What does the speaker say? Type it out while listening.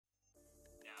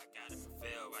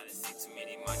I done see too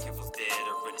many my kids was dead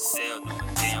or in the cell.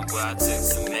 Knowing damn well I took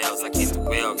some L's. I keep the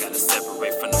well, gotta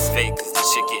separate from the fake, cause this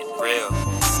shit getting real.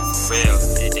 For real,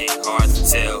 it ain't hard to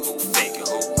tell who fake and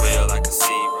who real. I can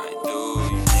see right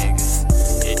through you niggas.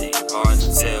 It ain't hard to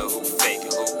tell who fake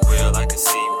and who real. I can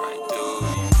see right through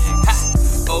you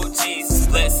niggas. Oh Jesus,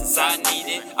 blessings I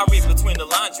need it. I read between the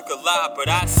lines, you could lie,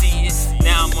 but I see it.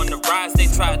 Now I'm on the rise,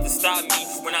 they tried to stop me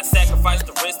when I sacrificed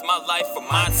the rest of my life for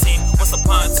my team. Once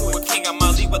upon to a king, I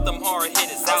might leave with them hard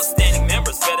hitters. Outstanding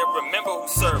members, better remember who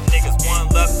served niggas. One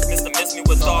love, miss me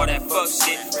with all that fuck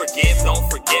shit. Forgive, don't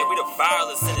forget, we the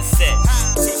virus in the set.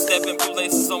 Two-stepping blue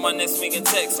laces on my neck, swinging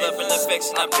text. Love and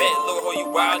affection, I bet, Lord, hold you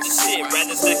wild as shit.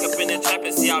 Rather stack up in the trap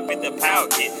and see how big the power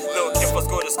get. Little kid was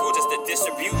go to school just to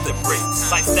distribute the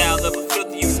bricks. Lifestyle of a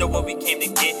filthy, you know what we came to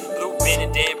get. Blue bin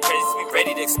and dead presents, we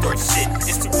ready to extort shit.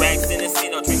 It's 2 racks in the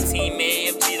scene, no drink team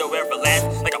AFG, though ever last.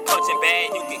 Like a punching bag,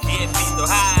 you can get beat though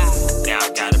high. Now I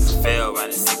gotta prevail, I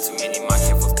done see too many my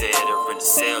kids was dead or in the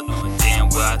cell. Knowing damn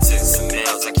well I took some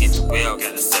L's, I keep the well,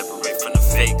 gotta separate from the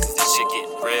fake, cause this shit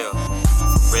getting real.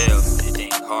 For real, it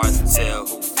ain't hard to tell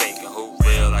who fake and who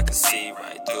real. I can see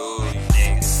right through you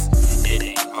niggas. It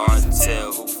ain't hard to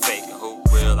tell who fake and who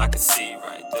real. I can see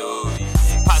right through you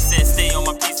niggas. Pop said stay on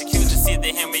my piece of cues to see if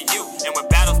they hammer you. And when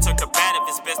battles turn to bad, if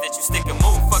it's best that you stick and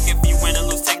move. Fuck if you win or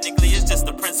lose, technically it's just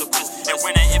the principles. And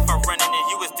when and if I'm running in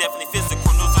you, it's definitely physical.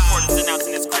 News reporters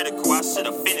announcing it's critical. I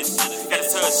should've finished. Got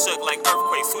his hood shook like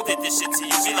earthquakes. Who did this shit to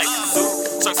you? Be like the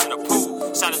zoo, trucks in the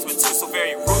pool. Shot us with 2, so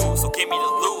very rude. So give me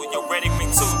the loot, you're ready me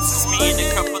too. It's me and a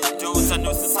couple of dudes I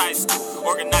knew since high school.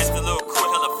 Organized a little crew,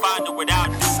 hella fine, do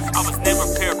without do. I was never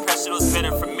peer pressure, it was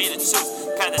better for me to choose.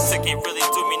 Path that took ain't really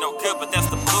do me no good, but that's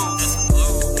the blues.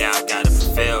 Now I gotta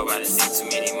prevail, I done see too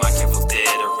many my kids was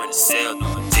dead or in the cell.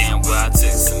 Knowing damn well I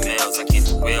took some L's, I keep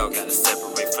the well, gotta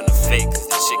separate from the fake, cause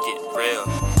this shit getting real.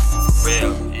 For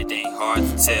real, it ain't hard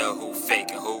to tell who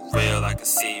fake and who real. I can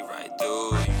see right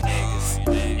through you niggas.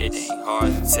 It ain't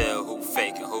hard to tell who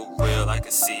fake and who real. I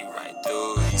can see right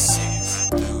through you niggas.